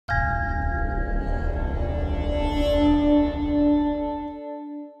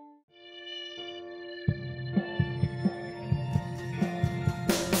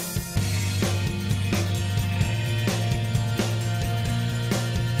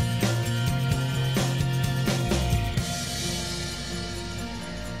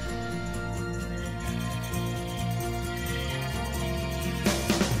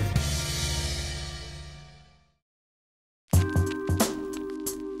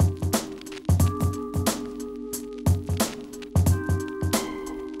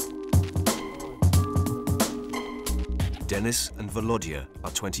Denis and Volodya are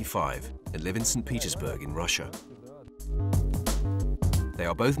 25 and live in St. Petersburg in Russia. They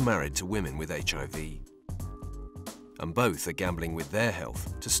are both married to women with HIV, and both are gambling with their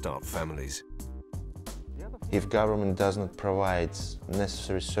health to start families. If government does not provide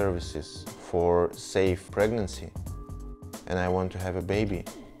necessary services for safe pregnancy, and I want to have a baby,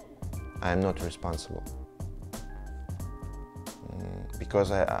 I am not responsible.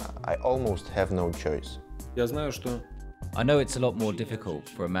 Because I almost have no choice. I know it's a lot more difficult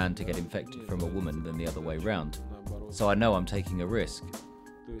for a man to get infected from a woman than the other way round, so I know I'm taking a risk,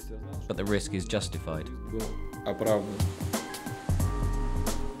 but the risk is justified.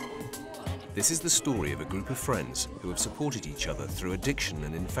 This is the story of a group of friends who have supported each other through addiction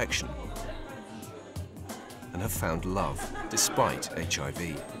and infection and have found love despite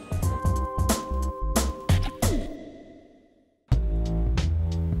HIV.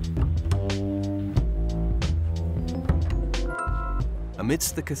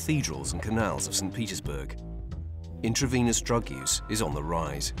 Amidst the cathedrals and canals of St. Petersburg, intravenous drug use is on the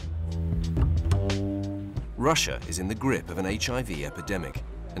rise. Russia is in the grip of an HIV epidemic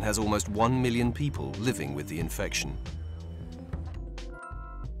and has almost 1 million people living with the infection.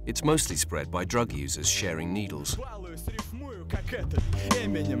 It's mostly spread by drug users sharing needles.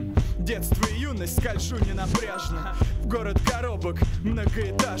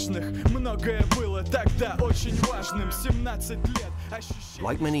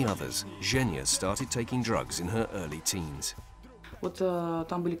 Like many others, Zhenya started taking drugs in her early teens.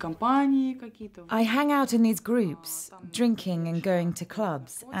 I hang out in these groups, drinking and going to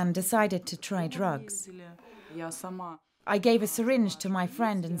clubs, and decided to try drugs. I gave a syringe to my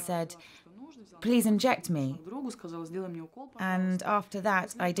friend and said, "Please inject me." And after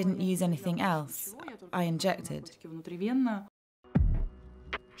that, I didn't use anything else. I injected.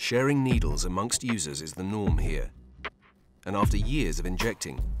 Sharing needles amongst users is the norm here. And after years of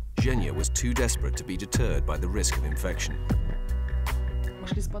injecting, Zhenya was too desperate to be deterred by the risk of infection.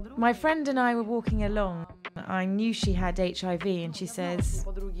 My friend and I were walking along. I knew she had HIV and she says,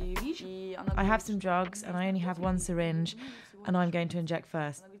 "I have some drugs and I only have one syringe and I'm going to inject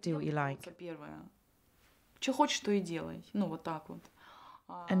first. Do what you like."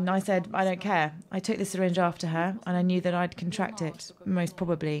 And I said, "I don't care." I took the syringe after her and I knew that I'd contract it, most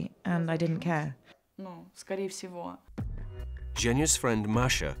probably, and I didn't care. Zhenya's friend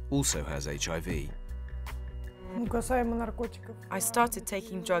Masha also has HIV. I started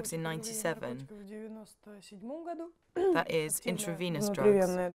taking drugs in '97. That is, intravenous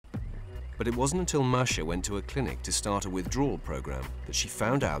drugs. But it wasn't until Masha went to a clinic to start a withdrawal program that she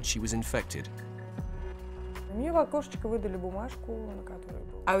found out she was infected.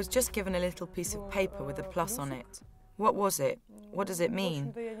 I was just given a little piece of paper with a plus on it. What was it? What does it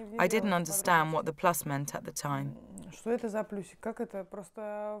mean? I didn't understand what the plus meant at the time.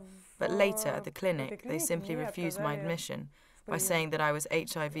 But later at the clinic, they simply refused my admission by saying that I was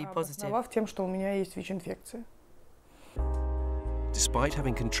HIV positive. Despite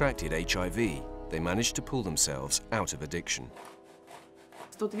having contracted HIV, they managed to pull themselves out of addiction.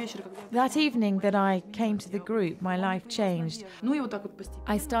 That evening that I came to the group, my life changed.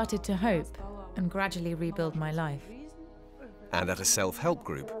 I started to hope and gradually rebuild my life. And at a self-help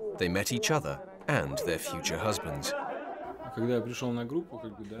group, they met each other and their future husbands.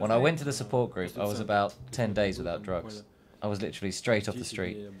 When I went to the support group, I was about 10 days without drugs. I was literally straight off the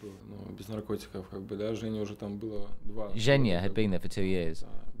street. Zhenya had been there for 2 years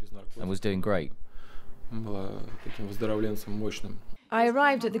and was doing great. I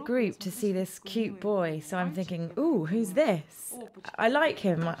arrived at the group to see this cute boy, so I'm thinking, "Ooh, who's this? I like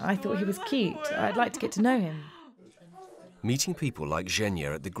him. I thought he was cute. I'd like to get to know him." Meeting people like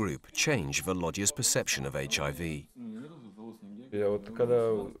Zhenya at the group changed Volodya's perception of HIV.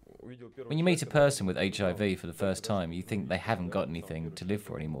 When you meet a person with HIV for the first time, you think they haven't got anything to live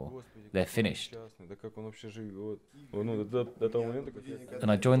for anymore. They're finished.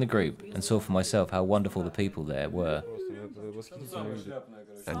 And I joined the group and saw for myself how wonderful the people there were.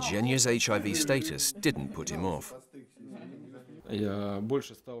 And Zhenya's HIV status didn't put him off.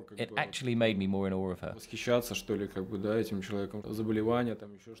 It actually made me more in awe of her.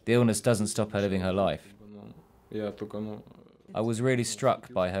 The illness doesn't stop her living her life. I was really struck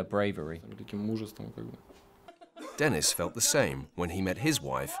by her bravery. Denis felt the same when he met his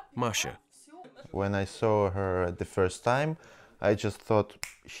wife, Masha. When I saw her the first time, I just thought,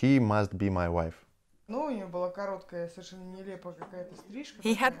 she must be my wife.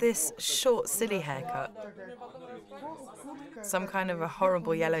 He had this short, silly haircut. Some kind of a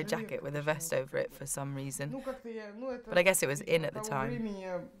horrible yellow jacket with a vest over it for some reason. But I guess it was in at the time.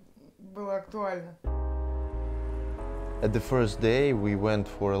 At the first day we went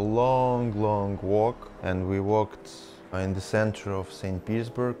for a long walk, and we walked in the center of St.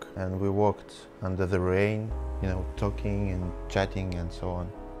 Petersburg, and we walked under the rain, you know, talking and chatting and so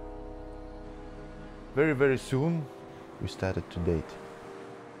on. Very soon we started to date.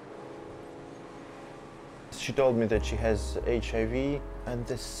 She told me that she has HIV, and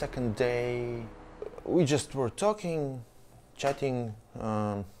the second day we just were talking, chatting,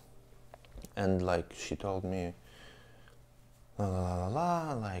 and like she told me,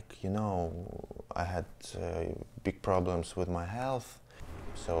 like, you know, I had big problems with my health.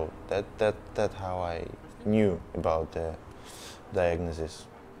 So that's how I knew about the diagnosis.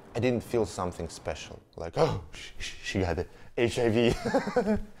 I didn't feel something special, like, oh, she had HIV.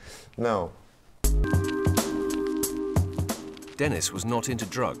 No. Denis was not into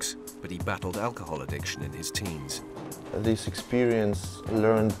drugs, but he battled alcohol addiction in his teens. This experience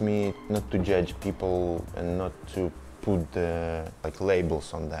learned me not to judge people and not to put like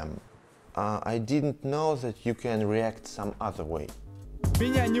labels on them. I didn't know that you can react some other way.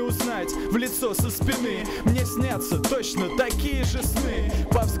 Меня не узнать в лицо со спины. Мне снятся точно такие же сны.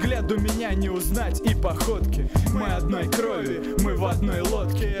 По взгляду меня не узнать и походке. Мы одной крови, мы в одной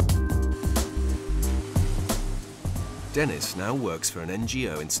лодке. Denis now works for an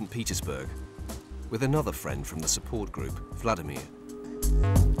NGO in St. Petersburg with another friend from the support group, Vladimir.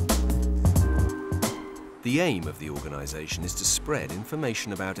 The aim of the organisation is to spread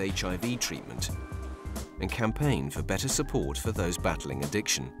information about HIV treatment and campaign for better support for those battling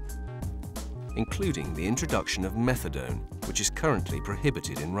addiction, including the introduction of methadone, which is currently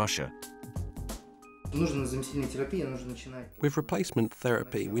prohibited in Russia. With replacement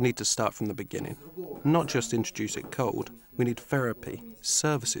therapy, we need to start from the beginning. Not just introduce it cold, we need therapy,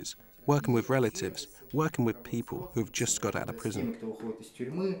 services, working with relatives, working with people who have just got out of prison.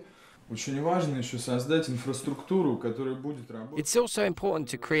 It's also important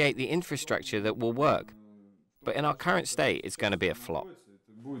to create the infrastructure that will work. But in our current state, it's going to be a flop.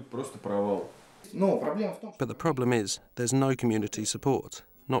 But the problem is, there's no community support.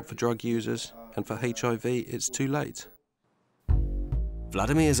 Not for drug users, and for HIV, it's too late.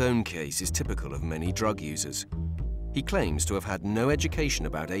 Vladimir's own case is typical of many drug users. He claims to have had no education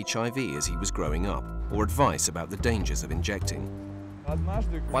about HIV as he was growing up, or advice about the dangers of injecting.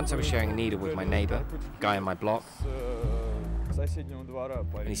 Once I was sharing a needle with my neighbour, a guy in my block,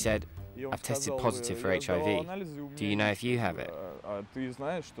 and he said, "I've tested positive for HIV. Do you know if you have it?"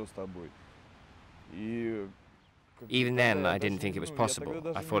 Even then, I didn't think it was possible.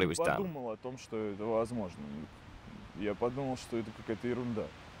 I thought it was done.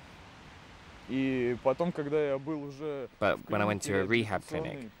 But when I went to a rehab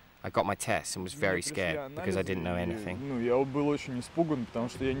clinic, I got my tests and was very scared because I didn't know anything.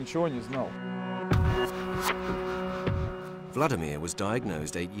 Vladimir was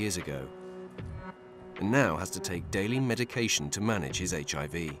diagnosed 8 years ago and now has to take daily medication to manage his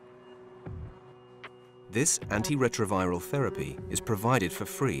HIV. This antiretroviral therapy is provided for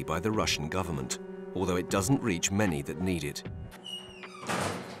free by the Russian government, although it doesn't reach many that need it.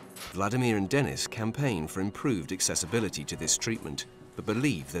 Vladimir and Denis campaign for improved accessibility to this treatment, but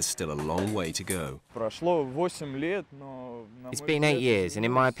believe there's still a long way to go. It's been 8 years, and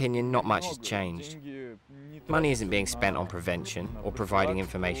in my opinion, not much has changed. Money isn't being spent on prevention or providing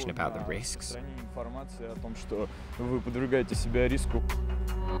information about the risks.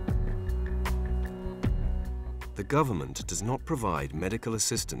 The government does not provide medical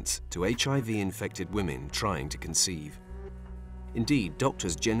assistance to HIV-infected women trying to conceive. Indeed,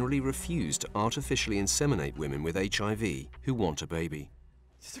 doctors generally refuse to artificially inseminate women with HIV who want a baby.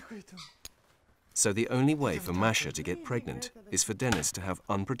 So the only way for Masha to get pregnant is for Denis to have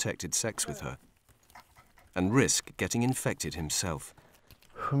unprotected sex with her and risk getting infected himself.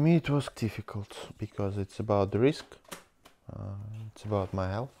 For me it was difficult because it's about the risk, it's about my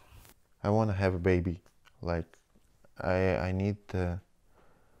health. I want to have a baby, like I need the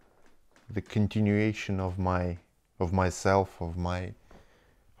continuation of myself, of my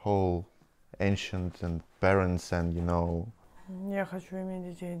whole ancient and parents, and you know.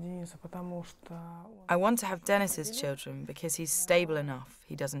 I want to have Denis's children because he's stable enough.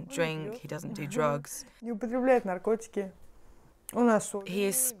 He doesn't drink, he doesn't do drugs. He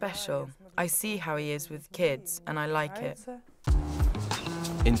is special. I see how he is with kids, and I like it.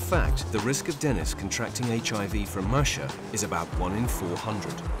 In fact, the risk of Denis contracting HIV from Masha is about 1 in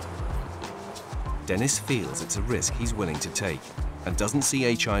 400. Denis feels it's a risk he's willing to take and doesn't see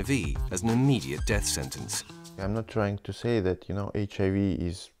HIV as an immediate death sentence. I'm not trying to say that, you know, HIV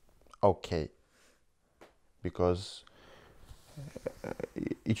is okay, because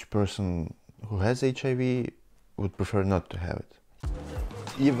each person who has HIV would prefer not to have it.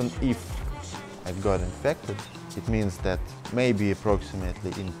 Even if I got infected, it means that maybe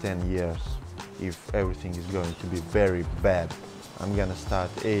approximately in 10 years, if everything is going to be very bad, I'm gonna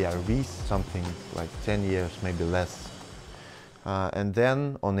start ARVs, something like 10 years, maybe less. And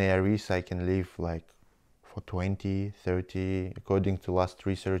then on ARVs I can live like for 20, 30, according to last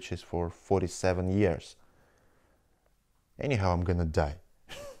researches, for 47 years. Anyhow, I'm gonna die.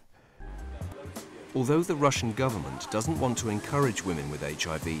 Although the Russian government doesn't want to encourage women with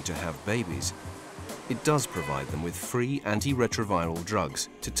HIV to have babies, it does provide them with free antiretroviral drugs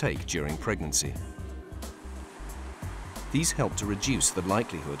to take during pregnancy. These help to reduce the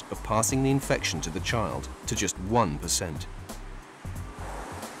likelihood of passing the infection to the child to just 1%.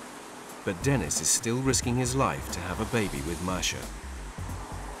 But Denis is still risking his life to have a baby with Masha.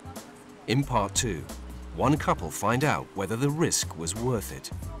 In part 2, one couple find out whether the risk was worth it.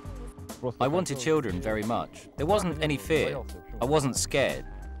 I wanted children very much. There wasn't any fear. I wasn't scared.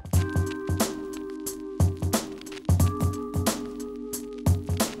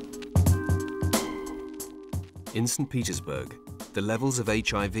 In St. Petersburg, the levels of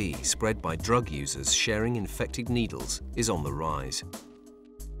HIV spread by drug users sharing infected needles is on the rise.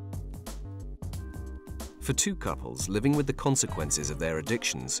 For two couples living with the consequences of their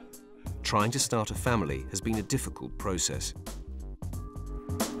addictions, trying to start a family has been a difficult process.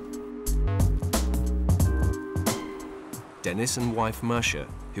 Denis and wife Masha,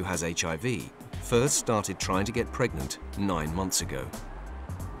 who has HIV, first started trying to get pregnant 9 months ago.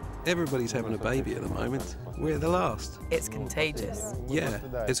 Everybody's having a baby at the moment. We're the last. It's contagious. Yeah,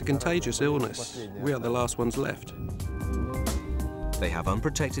 it's a contagious illness. We are the last ones left. They have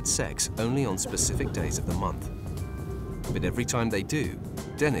unprotected sex only on specific days of the month. But every time they do,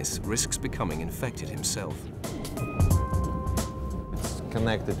 Denis risks becoming infected himself. It's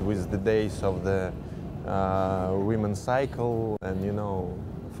connected with the days of the women's cycle, and you know,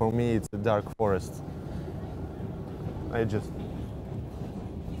 for me it's a dark forest. I just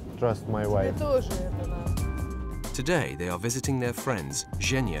trust my wife. Today they are visiting their friends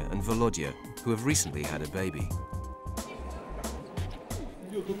Zhenya and Volodya, who have recently had a baby.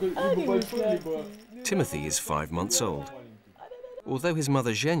 Timothy is 5 months old. Although his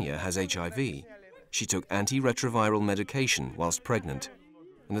mother Zhenya has HIV, she took antiretroviral medication whilst pregnant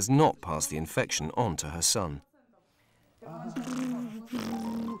and has not passed the infection on to her son.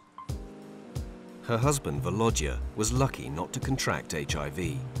 Her husband Volodya was lucky not to contract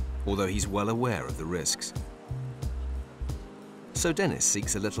HIV, although he's well aware of the risks. So Denis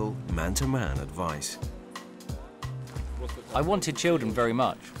seeks a little man-to-man advice. I wanted children very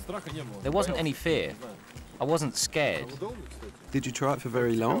much. There wasn't any fear. I wasn't scared. Did you try it for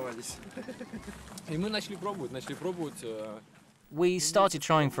very long? We started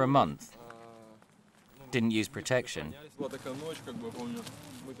trying for a month. Didn't use protection.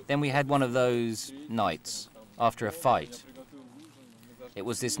 Then we had one of those nights after a fight. It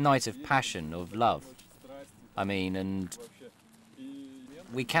was this night of passion, of love. And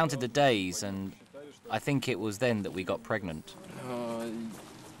we counted the days, and I think it was then that we got pregnant.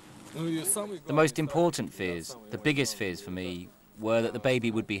 The most important fears, the biggest fears for me, were that the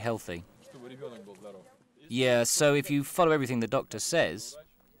baby would be healthy. Yeah, so if you follow everything the doctor says,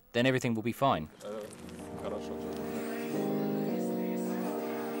 then everything will be fine.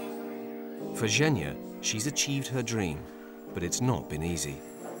 For Zhenya, she's achieved her dream, but it's not been easy.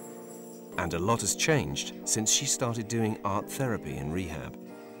 And a lot has changed since she started doing art therapy in rehab.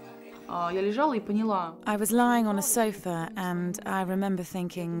 I was lying on a sofa and I remember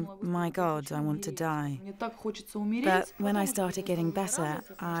thinking, my God, I want to die. But when I started getting better,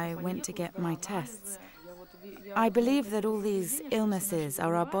 I went to get my tests. I believe that all these illnesses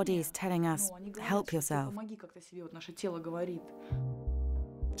are our bodies telling us, help yourself.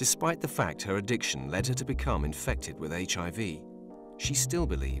 Despite the fact her addiction led her to become infected with HIV, she still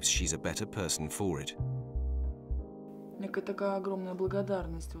believes she's a better person for it.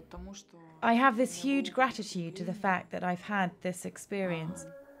 I have this huge gratitude to the fact that I've had this experience.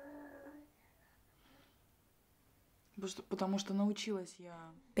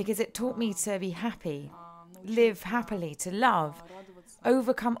 Because it taught me to be happy, live happily, to love,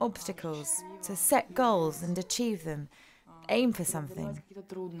 overcome obstacles, to set goals and achieve them, aim for something.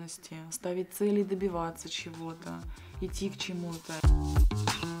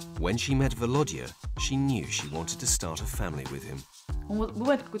 When she met Volodya, she knew she wanted to start a family with him.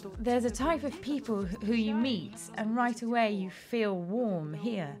 There's a type of people who you meet and right away you feel warm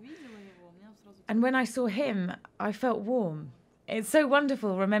here. And when I saw him, I felt warm. It's so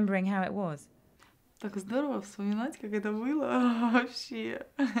wonderful remembering how it was. Так здорово вспоминать, как это было вообще.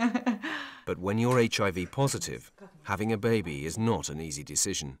 But when you're HIV positive, having a baby is not an easy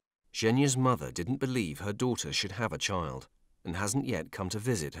decision. Zhenia's mother didn't believe her daughter should have a child and hasn't yet come to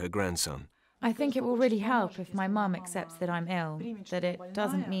visit her grandson. I think it will really help if my mum accepts that I'm ill, that it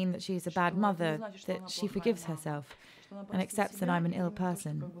doesn't mean that she's a bad mother, that she forgives herself and accepts that I'm an ill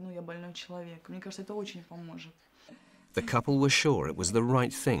person. The couple were sure it was the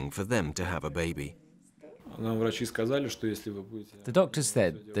right thing for them to have a baby. The doctors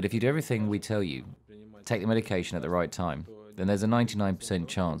said that if you do everything we tell you, take the medication at the right time, then there's a 99%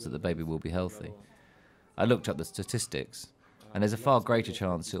 chance that the baby will be healthy. I looked up the statistics, and there's a far greater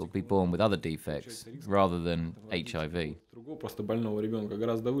chance it will be born with other defects rather than HIV.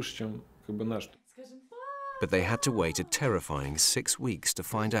 But they had to wait a terrifying 6 weeks to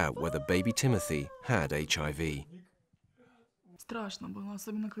find out whether baby Timothy had HIV.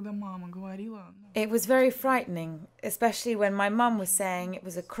 It was very frightening, especially when my mum was saying it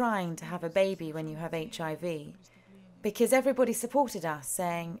was a crime to have a baby when you have HIV. Because everybody supported us,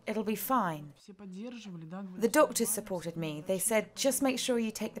 saying, it'll be fine. The doctors supported me. They said, just make sure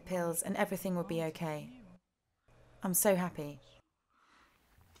you take the pills and everything will be okay. I'm so happy.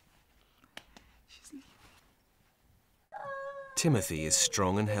 Timothy is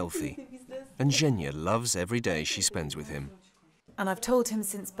strong and healthy, and Zhenya loves every day she spends with him. And I've told him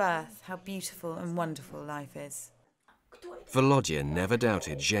since birth how beautiful and wonderful life is. Volodya never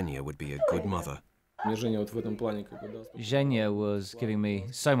doubted Zhenya would be a good mother. Zhenya was giving me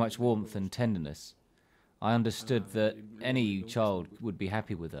so much warmth and tenderness. I understood that any child would be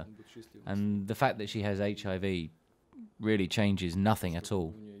happy with her, and the fact that she has HIV really changes nothing at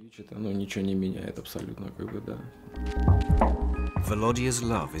all. Volodya's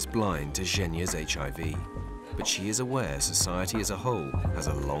love is blind to Zhenya's HIV, but she is aware society as a whole has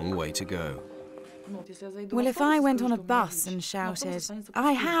a long way to go. Well, if I went on a bus and shouted,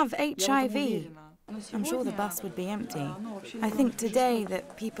 I have HIV, I'm sure the bus would be empty. I think today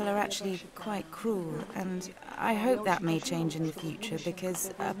that people are actually quite cruel, and I hope that may change in the future,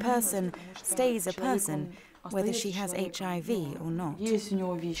 because a person stays a person, whether she has HIV or not.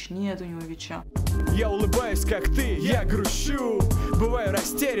 Я улыбаюсь, как ты, я грущу. Бываю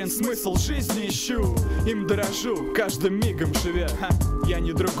растерян, смысл жизни ищу. Им дорожу, каждым мигом живя. Я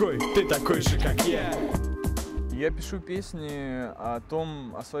не другой, ты такой же, как я. Я пишу песни о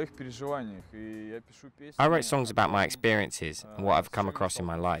том, о своих переживаниях. I write songs about my experiences and what I've come across in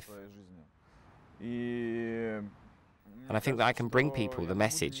my life. And I think that I can bring people the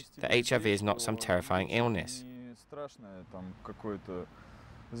message that HIV is not some terrifying illness.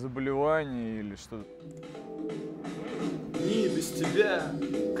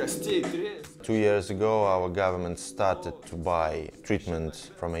 2 years ago, our government started to buy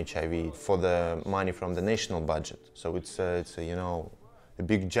treatment from HIV for the money from the national budget. So it's a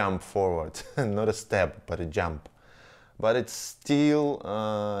big jump forward, not a step, but a jump. But it still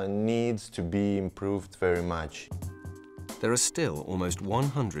needs to be improved very much. There are still almost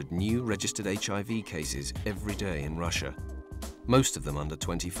 100 new registered HIV cases every day in Russia, most of them under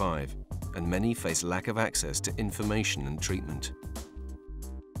 25, and many face lack of access to information and treatment.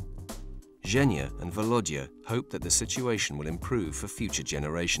 Zhenya and Volodya hope that the situation will improve for future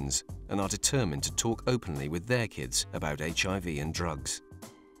generations and are determined to talk openly with their kids about HIV and drugs.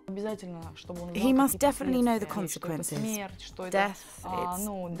 He must definitely know the consequences. Death, its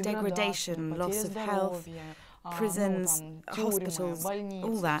degradation, loss of health, prisons, hospitals,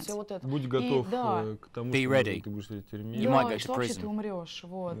 all that. Be ready. You might go to prison.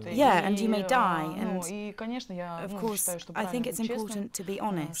 Yeah, and you may die, and of course, I think it's important to be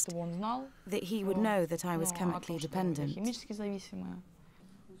honest, that he would know that I was chemically dependent.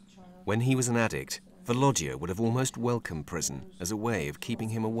 When he was an addict, Volodya would have almost welcomed prison as a way of keeping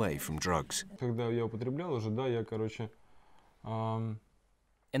him away from drugs.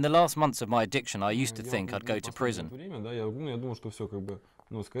 In the last months of my addiction, I used to think I'd go to prison.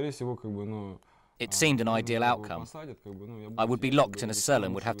 It seemed an ideal outcome. I would be locked in a cell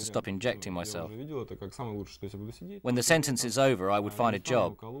and would have to stop injecting myself. When the sentence is over, I would find a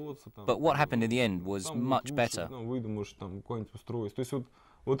job. But what happened in the end was much better.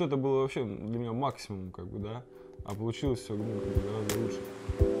 Вот это было вообще для меня максимум, да, а получилось все гораздо лучше.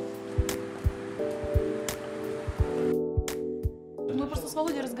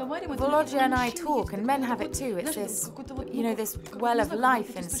 Volodya and I talk, and men have it too. It's this, this well of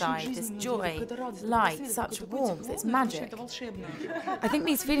life inside, this joy, light, such warmth, it's magic. I think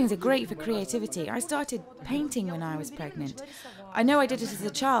these feelings are great for creativity. I started painting when I was pregnant. I know I did it as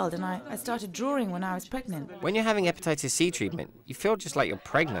a child, and I started drawing when I was pregnant. When you're having hepatitis C treatment, you feel just like you're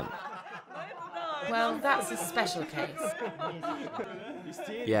pregnant. Well, that's a special case.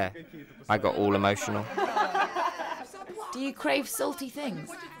 Yeah, I got all emotional. Do you crave salty things?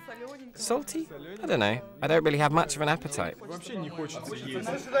 Salty? I don't know. I don't really have much of an appetite.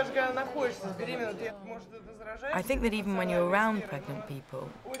 I think that even when you're around pregnant people,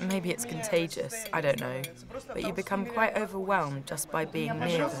 maybe it's contagious, I don't know, but you become quite overwhelmed just by being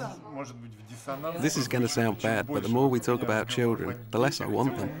near them. This is going to sound bad, but the more we talk about children, the less I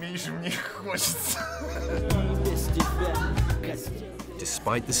want them.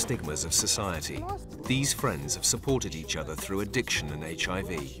 Despite the stigmas of society, these friends have supported each other through addiction and HIV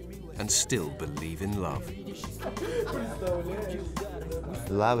and still believe in love.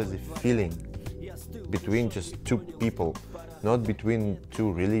 Love is a feeling between just two people, not between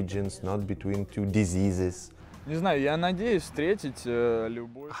two religions, not between two diseases. I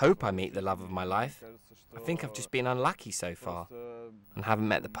hope I meet the love of my life. I think I've just been unlucky so far and haven't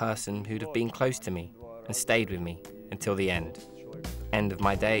met the person who'd have been close to me and stayed with me until the end of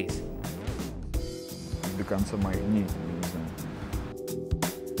my days. До конца моих дней.